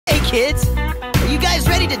kids. Are you guys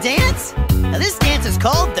ready to dance? Now this dance is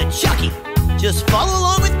called the Chucky. Just follow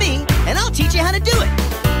along with me and I'll teach you how to do it.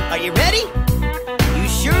 Are you ready? You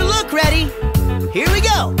sure look ready. Here we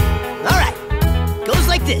go. All right. Goes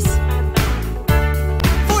like this.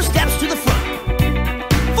 4 steps to the front.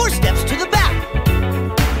 4 steps to the back.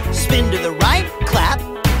 Spin to the right, clap.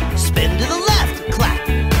 Spin to the left, clap.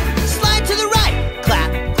 Slide to the right,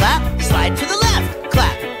 clap, clap. Slide to the left,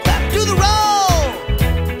 clap, clap. Do the roll.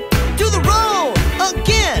 Do the roll.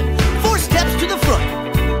 Again. 4 steps to the front.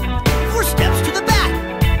 4 steps to the back.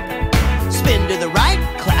 Spin to the right,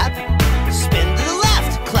 clap. Spin to the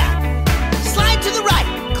left, clap. Slide to the right,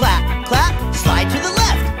 clap, clap. Slide to the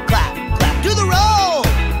left, clap, clap. Do the roll.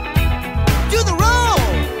 Do the roll.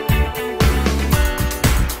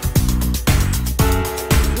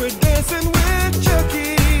 We're dancing with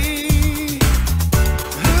Chucky.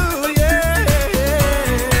 Oh yeah.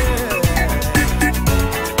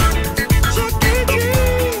 Chucky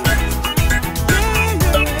Cheese. Yeah.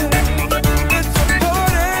 It's a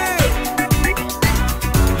party.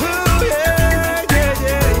 Oh yeah, yeah,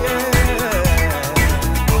 yeah, yeah.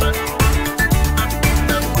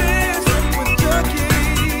 Dancing with Chucky.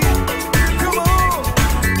 Come on.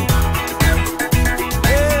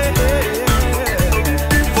 Yeah, yeah,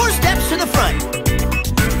 yeah. 4 steps to the front.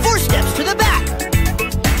 4 steps to the back.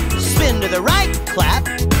 Spin to the right, clap.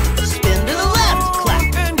 Spin to the left, clap.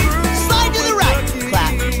 Slide to the right,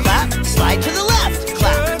 clap, clap. Slide to the left,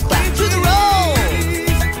 clap, clap. Do the roll.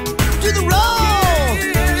 Do the roll.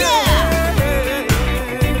 Yeah.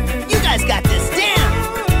 You guys got this down.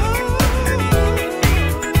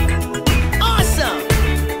 Awesome.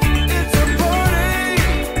 It's a party.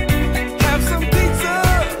 Have some pizza.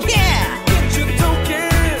 Yeah. Get your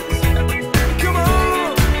tokens. Come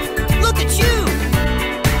on. Look at you.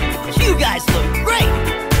 You guys look great.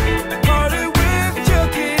 Party with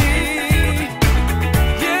Chucky.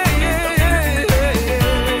 Yeah, yeah, yeah, yeah,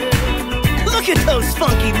 yeah. Look at those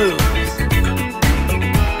funky moves.